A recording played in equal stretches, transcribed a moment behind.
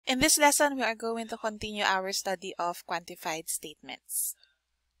In this lesson, we are going to continue our study of quantified statements.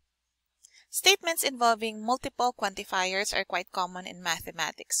 Statements involving multiple quantifiers are quite common in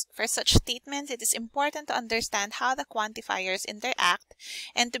mathematics. For such statements, it is important to understand how the quantifiers interact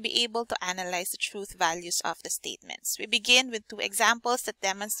and to be able to analyze the truth values of the statements. We begin with two examples that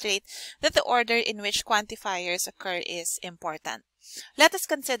demonstrate that the order in which quantifiers occur is important. Let us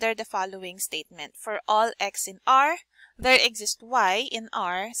consider the following statement. For all x in R, there exists y in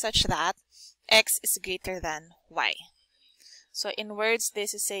R such that x is greater than y. So in words,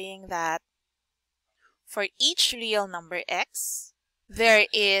 this is saying that for each real number x, there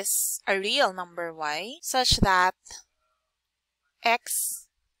is a real number y such that x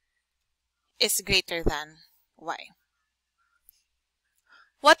is greater than y.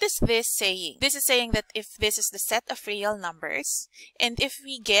 What is this saying? This is saying that if this is the set of real numbers, and if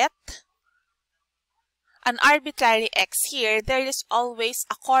we get an arbitrary x here, there is always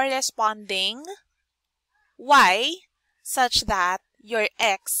a corresponding y such that your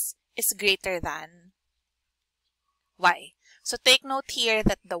x is greater than y. So take note here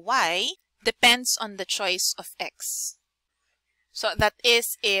that the y depends on the choice of x. So that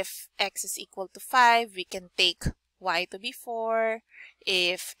is, if x is equal to 5, we can take y to be 4.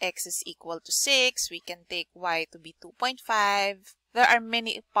 If x is equal to 6, we can take y to be 2.5. There are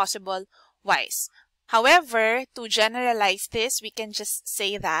many possible y's. However, to generalize this, we can just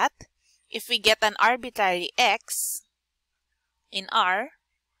say that if we get an arbitrary x in R,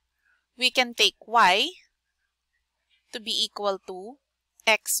 we can take y to be equal to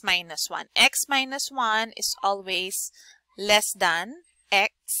x minus 1. X minus 1 is always less than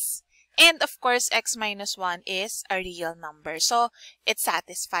x. And of course, x minus 1 is a real number. So it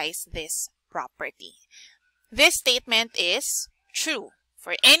satisfies this property. This statement is true.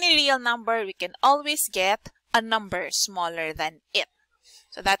 For any real number, we can always get a number smaller than it.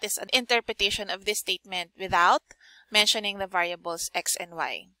 So that is an interpretation of this statement without mentioning the variables x and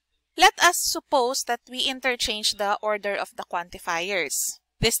y. Let us suppose that we interchange the order of the quantifiers.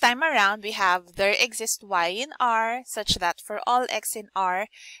 This time around, we have there exists y in R such that for all x in R,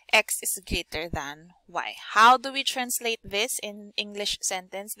 x is greater than y. How do we translate this in English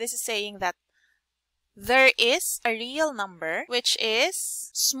sentence? This is saying that there is a real number which is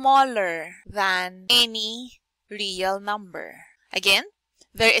smaller than any real number. Again,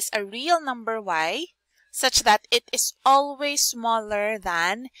 there is a real number y such that it is always smaller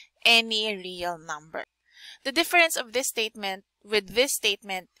than any real number. The difference of this statement with this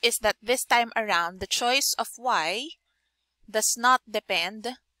statement is that this time around, the choice of y does not depend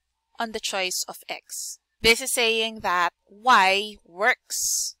on the choice of x. This is saying that y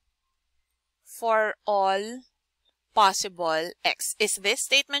works for all possible x. Is this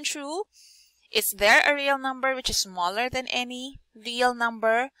statement true? Is there a real number which is smaller than any real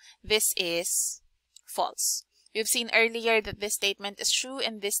number? This is false. We've seen earlier that this statement is true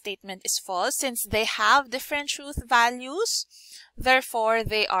and this statement is false. Since they have different truth values, therefore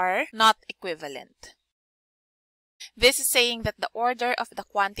they are not equivalent. This is saying that the order of the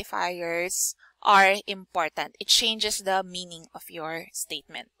quantifiers are important. It changes the meaning of your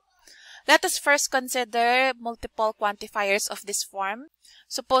statement. Let us first consider multiple quantifiers of this form.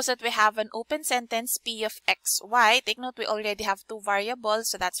 Suppose that we have an open sentence P of x, y. Take note, we already have two variables,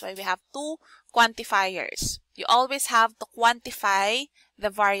 so that's why we have two quantifiers. You always have to quantify the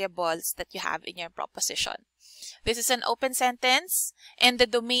variables that you have in your proposition. This is an open sentence, and the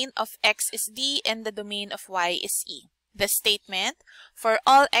domain of x is D and the domain of y is E. The statement, for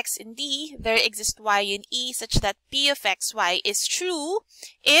all x in D, there exists y in E such that P of x, y is true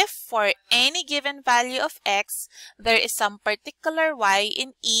if for any given value of x, there is some particular y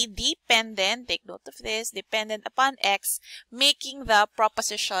in E dependent, take note of this, dependent upon x, making the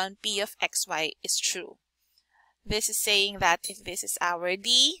proposition P of x, y is true. This is saying that if this is our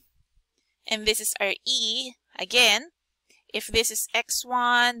D and this is our E, again, if this is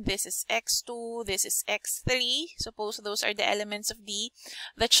x1, this is x2, this is x3, suppose those are the elements of D,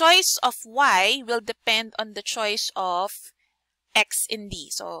 the choice of y will depend on the choice of x in D.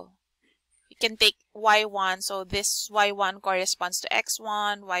 So you can take y1, so this y1 corresponds to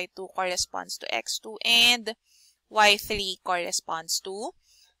x1, y2 corresponds to x2, and y3 corresponds to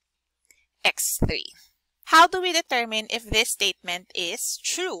x3. How do we determine if this statement is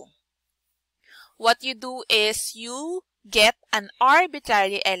true? What you do is you get an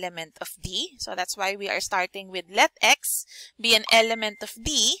arbitrary element of D. So that's why we are starting with let x be an element of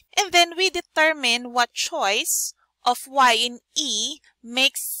D. And then we determine what choice of y in E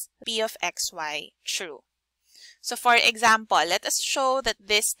makes P of x, y true. So for example, let us show that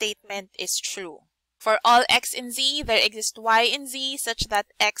this statement is true. For all x in z, there exists y in z such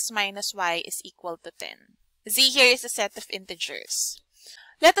that x minus y is equal to 10. Z here is a set of integers.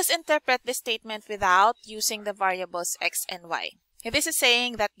 Let us interpret this statement without using the variables x and y. This is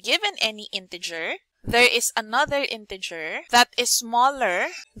saying that given any integer, there is another integer that is smaller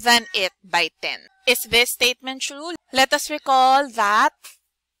than it by 10. Is this statement true? Let us recall that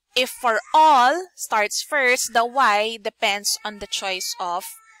if for all starts first, the y depends on the choice of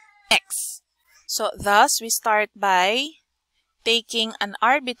x. So thus, we start by taking an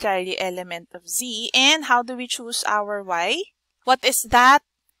arbitrary element of z. And how do we choose our y? What is that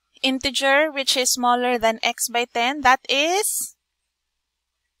integer which is smaller than x by 10? That is,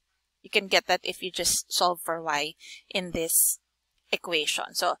 you can get that if you just solve for y in this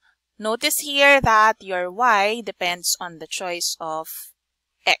equation. So notice here that your y depends on the choice of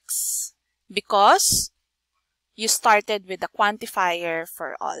x because you started with a quantifier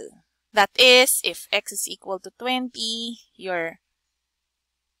for all. That is, if x is equal to 20, your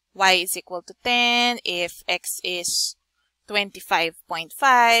y is equal to 10. If x is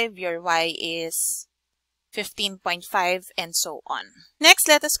 25.5, your y is 15.5, and so on. Next,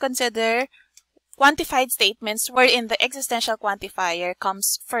 let us consider quantified statements wherein the existential quantifier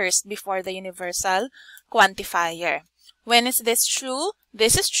comes first before the universal quantifier. When is this true?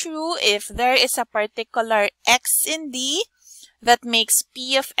 This is true if there is a particular x in D that makes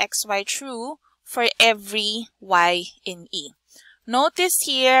P of xy true for every y in E. Notice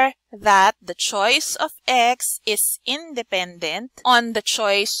here that the choice of x is independent on the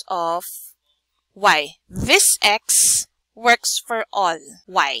choice of y. This x works for all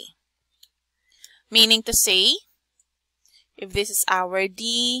y. Meaning to say, if this is our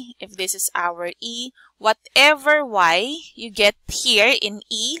D, if this is our E, whatever y you get here in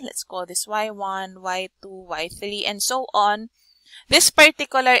E, let's call this y1, y2, y3, and so on, this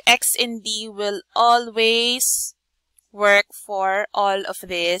particular x in D will always work for all of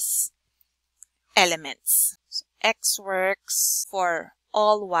these elements. So x works for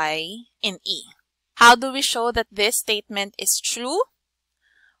all y in E. How do we show that this statement is true?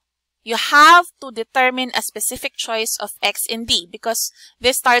 You have to determine a specific choice of x in D because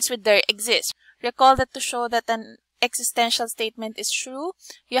this starts with there exists. Recall that to show that an existential statement is true,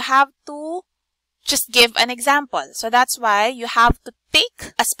 you have to just give an example. So that's why you have to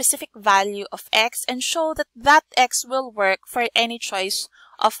take a specific value of x and show that that x will work for any choice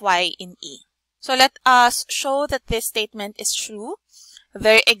of y in E. So let us show that this statement is true.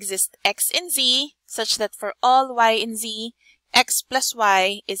 There exists x in z such that for all y in z, x plus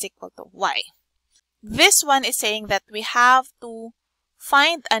y is equal to y. This one is saying that we have to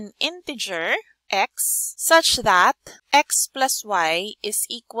find an integer x such that x plus y is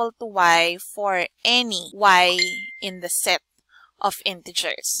equal to y for any y in the set of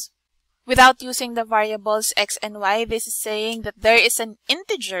integers. Without using the variables x and y, this is saying that there is an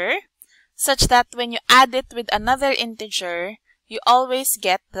integer such that when you add it with another integer, you always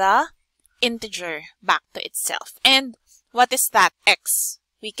get the integer back to itself. And what is that x?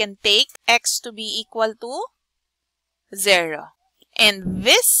 We can take x to be equal to 0. And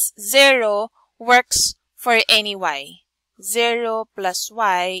this 0 works for any y. 0 plus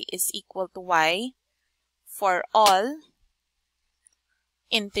y is equal to y for all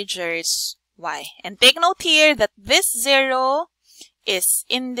integers y. And take note here that this 0 is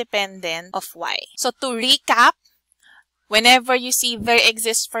independent of y. So to recap, whenever you see there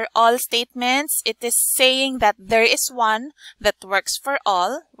exists for all statements, it is saying that there is one that works for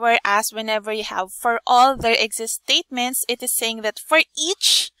all, whereas whenever you have for all there exist statements, it is saying that for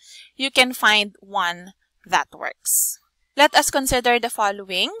each, you can find one that works. Let us consider the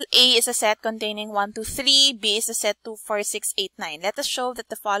following. A is a set containing 1, 2, 3. B is a set 2, 4, 6, 8, 9. Let us show that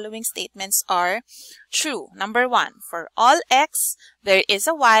the following statements are true. Number 1, for all x, there is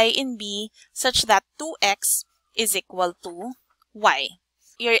a y in B such that 2x is equal to y.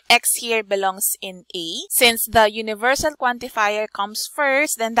 Your x here belongs in A. Since the universal quantifier comes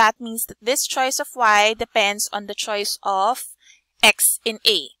first, then that means that this choice of y depends on the choice of x in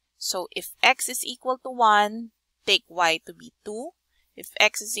A. So if x is equal to 1, take y to be 2. If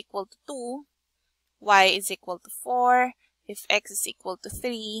x is equal to 2, y is equal to 4. If x is equal to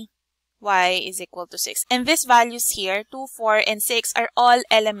 3, y is equal to 6. And these values here, 2, 4, and 6, are all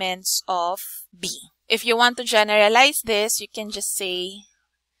elements of B. If you want to generalize this, you can just say,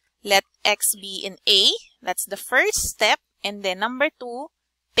 let x be in A. That's the first step. And then number 2,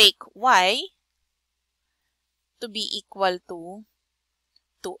 take y to be equal to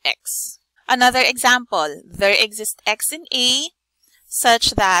 2x. Another example, there exists x in A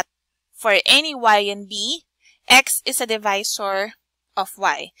such that for any y in B, x is a divisor of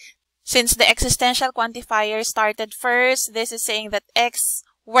y. Since the existential quantifier started first, this is saying that x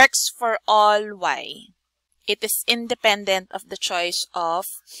works for all y. It is independent of the choice of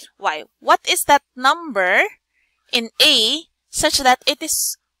y. What is that number in A such that it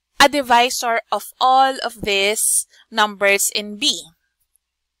is a divisor of all of these numbers in B?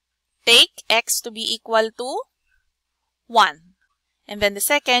 Take x to be equal to 1. And then the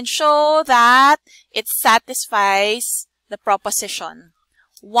second, show that it satisfies the proposition.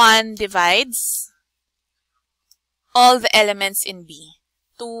 1 divides all the elements in B.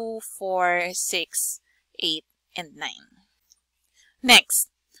 2, 4, 6, 8, and 9. Next,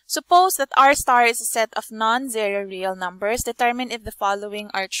 suppose that R star is a set of non-zero real numbers. Determine if the following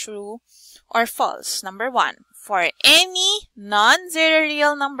are true or false. Number 1, for any non-zero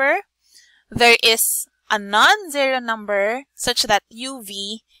real number, there is a non-zero number such that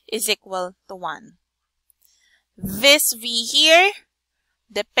UV is equal to 1. This V here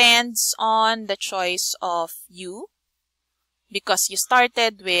depends on the choice of U because you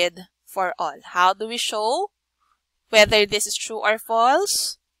started with for all. How do we show whether this is true or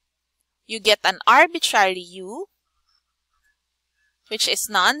false? You get an arbitrary U, which is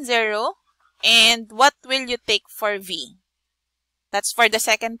non-zero, and what will you take for V? That's for the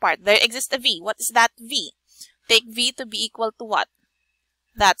second part. There exists a V. What is that V? Take V to be equal to what?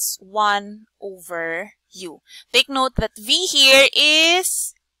 That's 1 over U. Take note that V here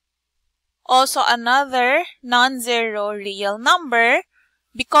is also another non-zero real number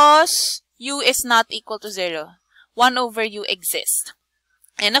because U is not equal to 0. 1 over U exists.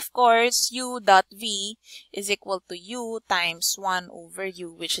 And of course, U dot V is equal to U times 1 over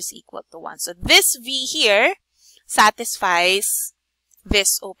U, which is equal to 1. So this V here satisfies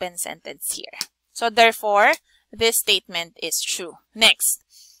this open sentence here. So therefore, this statement is true. Next,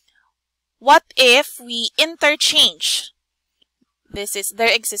 what if we interchange?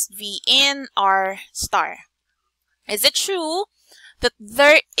 There exists V in R star. Is it true that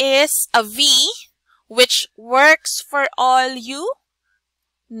there is a V which works for all U?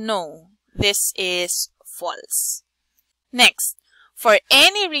 No, this is false. Next, for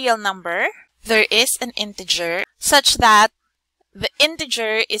any real number, there is an integer such that the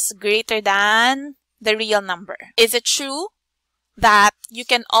integer is greater than the real number. Is it true that you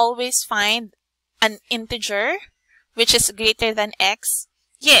can always find an integer which is greater than x?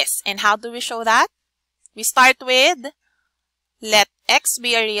 Yes. And how do we show that? We start with let x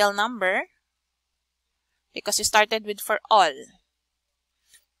be a real number because you started with for all.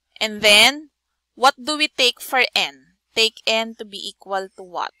 And then, what do we take for n? Take n to be equal to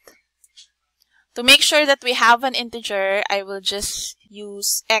what? To make sure that we have an integer, I will just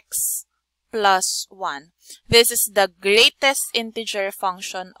use x plus 1. This is the greatest integer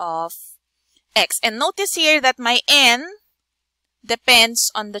function of x. And notice here that my n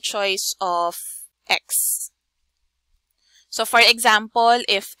depends on the choice of x. So for example,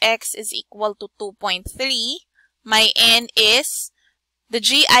 if x is equal to 2.3, my n is the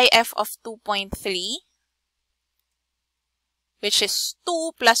GIF of 2.3, which is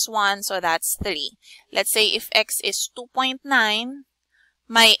 2 plus 1, so that's 3. Let's say if x is 2.9,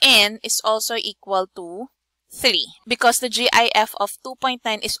 my n is also equal to 3 because the GIF of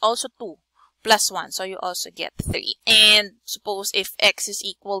 2.9 is also 2 plus 1, so you also get 3. And suppose if x is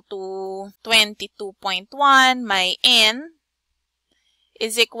equal to 22.1, my n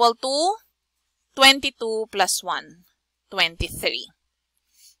is equal to 22 plus 1, 23.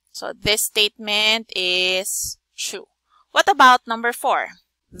 So this statement is true. What about number 4?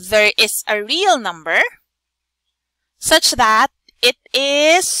 There is a real number such that it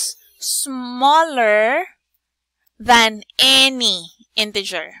is smaller than any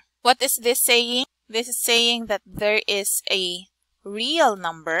integer. What is this saying? This is saying that there is a real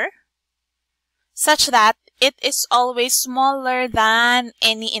number such that it is always smaller than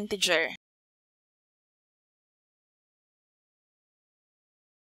any integer.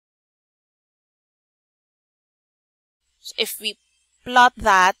 So if we plot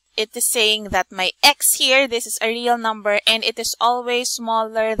that, it is saying that my x here, this is a real number and it is always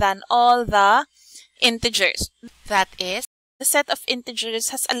smaller than all the integers. That is, the set of integers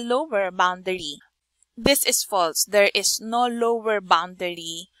has a lower boundary. This is false. There is no lower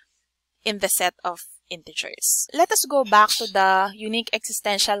boundary in the set of integers. Let us go back to the unique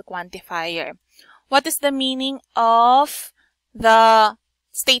existential quantifier. What is the meaning of the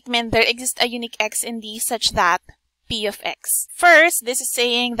statement there exists a unique x in D such that P of x? First, this is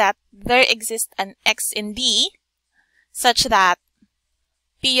saying that there exists an x in D such that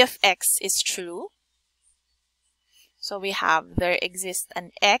P of x is true. So we have there exists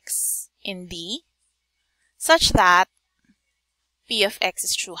an x in D such that P of x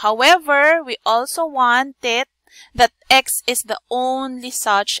is true. However, we also want it that x is the only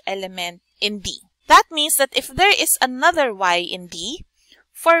such element in D. That means that if there is another y in D,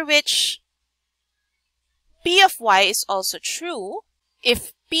 for which P of y is also true,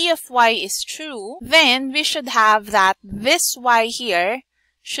 if P of y is true, then we should have that this y here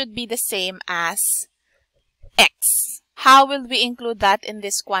should be the same as x. How will we include that in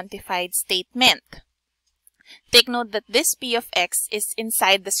this quantified statement? Take note that this P of x is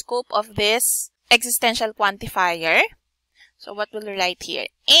inside the scope of this existential quantifier. So what will we write here?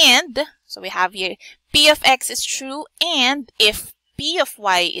 And, so we have here P of x is true, and if P of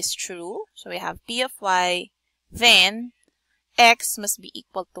y is true, so we have P of y, then x must be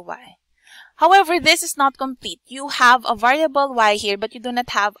equal to y. However, this is not complete. You have a variable y here, but you do not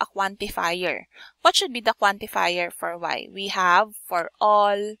have a quantifier. What should be the quantifier for y? We have for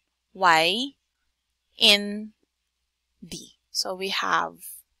all y in D. So we have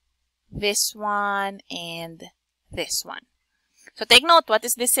this one and this one. So take note, what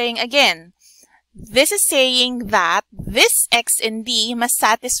is this saying again? This is saying that this x in D must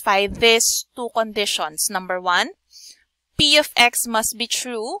satisfy these two conditions. Number one, P of x must be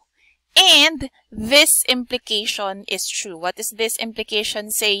true, and this implication is true. What is this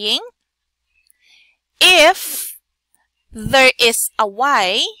implication saying? If there is a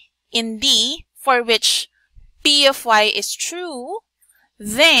y in D for which P of y is true,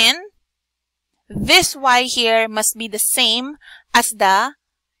 then this y here must be the same as the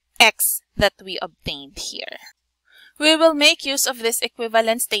x that we obtained here. We will make use of this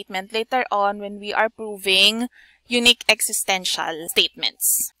equivalent statement later on when we are proving unique existential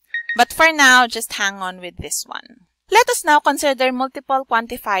statements. But for now, just hang on with this one. Let us now consider multiple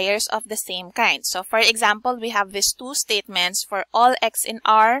quantifiers of the same kind. So for example, we have these two statements for all x in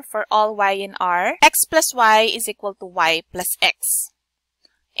R, for all y in R. X plus y is equal to y plus x.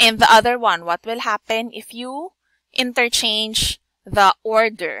 And the other one, what will happen if you interchange the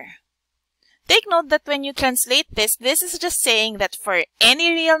order? Take note that when you translate this, this is just saying that for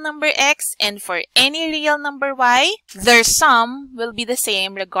any real number x and for any real number y, their sum will be the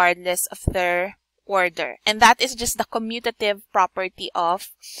same regardless of their order. And that is just the commutative property of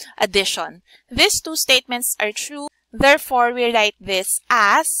addition. These two statements are true. Therefore, we write this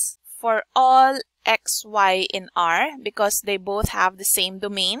as for all x, y in R, because they both have the same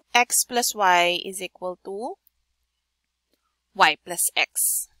domain, x plus y is equal to y plus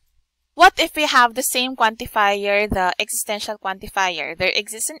x. What if we have the same quantifier, the existential quantifier? There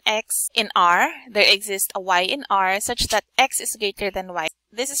exists an x in R, there exists a y in R, such that x is greater than y.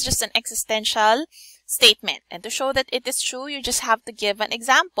 This is just an existential statement. And to show that it is true, you just have to give an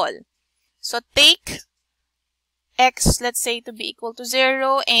example. So take x, let's say, to be equal to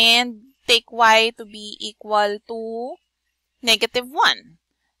 0, and take y to be equal to -1.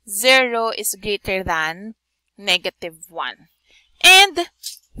 0 is greater than -1. And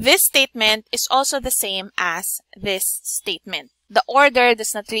this statement is also the same as this statement. The order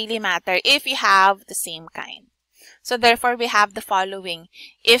does not really matter if you have the same kind. So therefore, we have the following.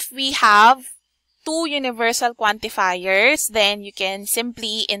 If we have two universal quantifiers, then you can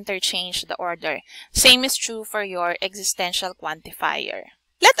simply interchange the order. Same is true for your existential quantifier.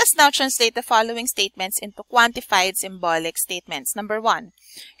 Let us now translate the following statements into quantified symbolic statements. Number 1,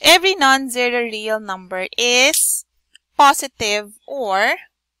 every non-zero real number is positive or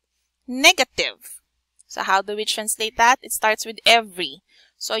negative. So how do we translate that? It starts with every.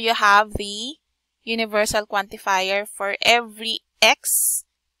 So you have the universal quantifier for every x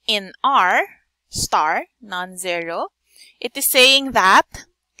in R star, non-zero. It is saying that,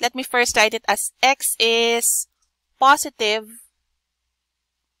 let me first write it as x is positive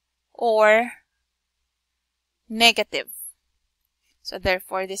or negative. So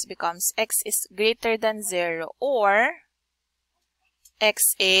therefore, this becomes x is greater than 0 or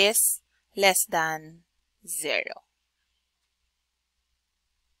x is less than 0.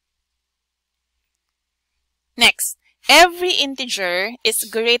 Next, every integer is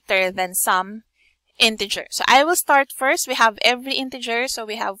greater than some integer. So I will start first. We have every integer. So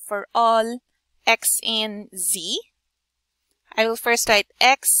we have for all x in Z. I will first write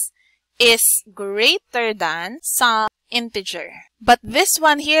x is greater than some integer. But this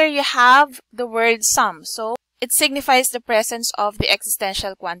one here, you have the word sum. So it signifies the presence of the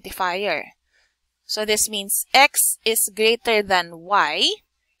existential quantifier. So this means x is greater than y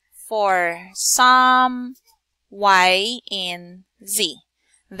for some y in Z.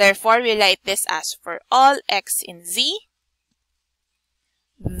 Therefore, we write this as for all x in Z,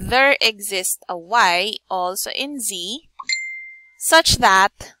 there exists a y also in Z such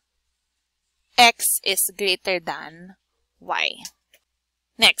that x is greater than y.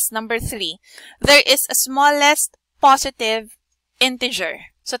 Next, number 3. There is a smallest positive integer.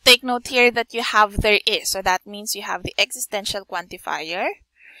 So take note here that you have there is. So that means you have the existential quantifier.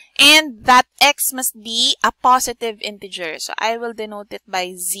 And that x must be a positive integer. So I will denote it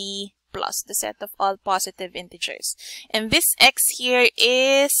by z plus, the set of all positive integers. And this x here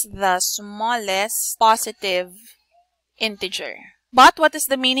is the smallest positive integer. But what is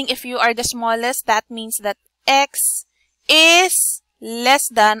the meaning if you are the smallest? That means that x is less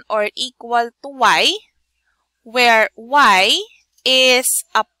than or equal to y, where y is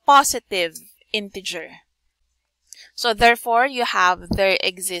a positive integer. So therefore, you have there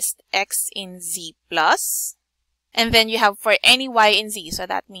exists x in z plus, and then you have for any y in z. So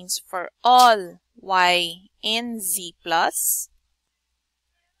that means for all y in z plus,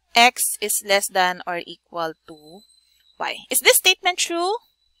 x is less than or equal to y. Is this statement true?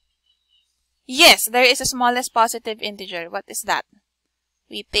 Yes, there is a smallest positive integer. What is that?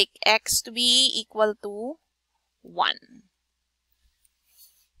 We take x to be equal to 1.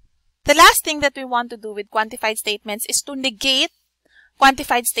 The last thing that we want to do with quantified statements is to negate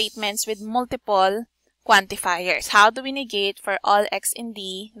quantified statements with multiple quantifiers. How do we negate for all x in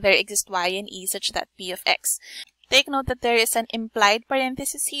D, there exists y in E such that P of x? Take note that there is an implied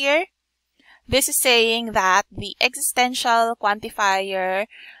parenthesis here. This is saying that the existential quantifier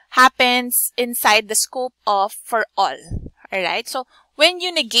happens inside the scope of for all. Alright, so when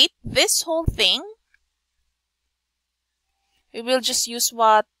you negate this whole thing, we will just use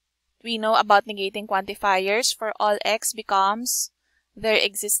what we know about negating quantifiers. For all x becomes there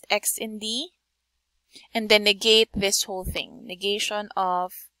exists x in D, and then negate this whole thing. Negation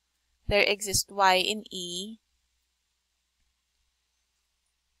of there exists y in E,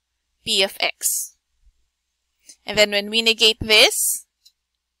 P of x. And then when we negate this,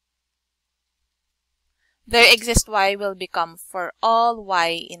 there exists y will become for all y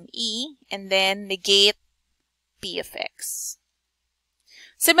in E, and then negate P of x.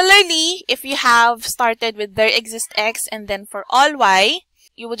 Similarly, if you have started with there exists x and then for all y,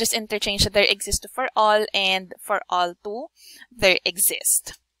 you will just interchange there exists to for all and for all to there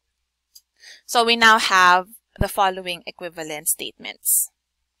exist. So we now have the following equivalent statements.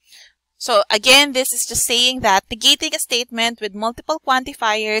 So again, this is just saying that negating a statement with multiple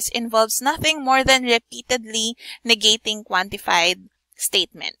quantifiers involves nothing more than repeatedly negating quantified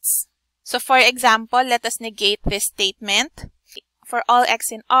statements. So for example, let us negate this statement. For all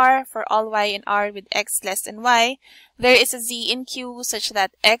x in R, for all y in R with x less than y, there is a z in Q such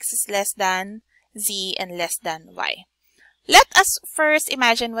that x is less than z and less than y. Let us first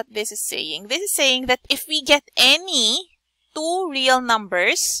imagine what this is saying. This is saying that if we get any two real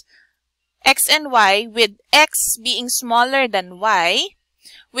numbers, x and y, with x being smaller than y,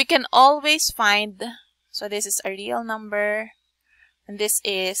 we can always find, so this is a real number, and this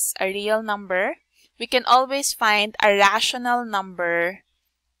is a real number. We can always find a rational number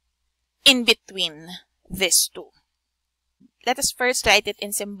in between these two. Let us first write it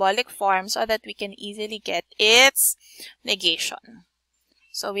in symbolic form so that we can easily get its negation.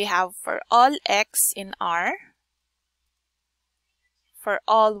 So we have for all x in R, for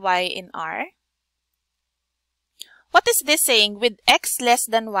all y in R. What is this saying? With x less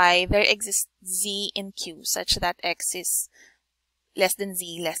than y, there exists z in Q such that x is less than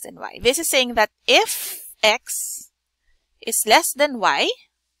z less than y. This is saying that if x is less than y,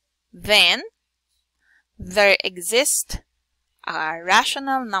 then there exists a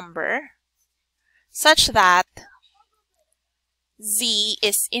rational number such that z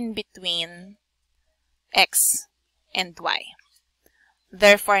is in between x and y.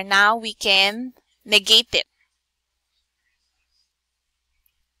 Therefore, now we can negate it.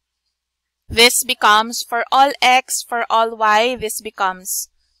 This becomes for all x, for all y, this becomes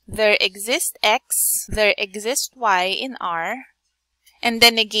there exists x, there exists y in R, and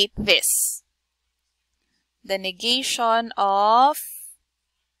then negate this. The negation of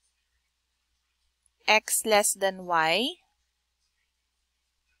x less than y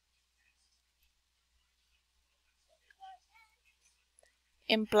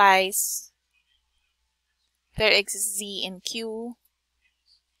implies there exists z in Q,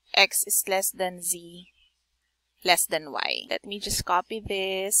 x is less than z less than y. Let me just copy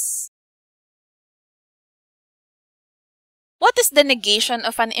this. What is the negation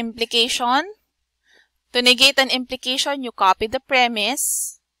of an implication? To negate an implication, you copy the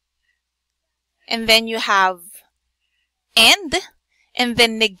premise, and then you have and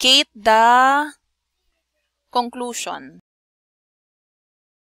then negate the conclusion.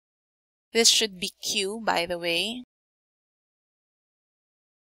 This should be Q, by the way.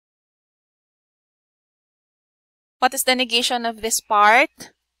 What is the negation of this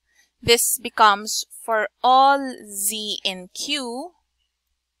part? This becomes for all z in Q.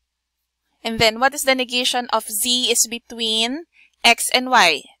 And then what is the negation of z is between x and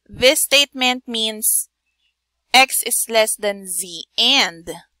y? This statement means x is less than z and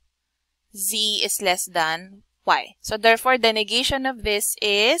z is less than y. So therefore, the negation of this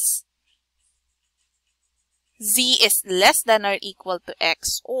is z is less than or equal to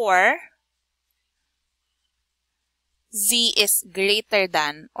x, or z is greater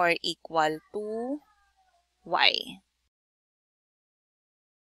than or equal to y.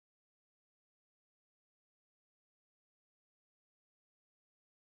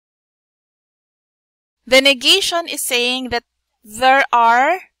 The negation is saying that there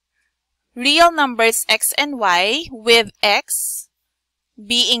are real numbers x and y with x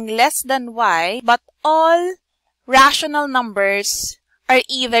being less than y, but all rational numbers are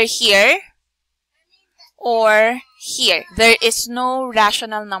either here or here. There is no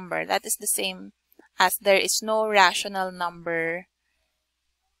rational number. That is the same as there is no rational number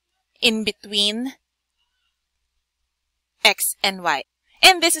in between x and y.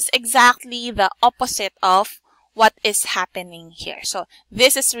 And this is exactly the opposite of what is happening here. So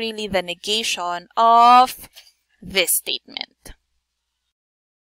this is really the negation of this statement.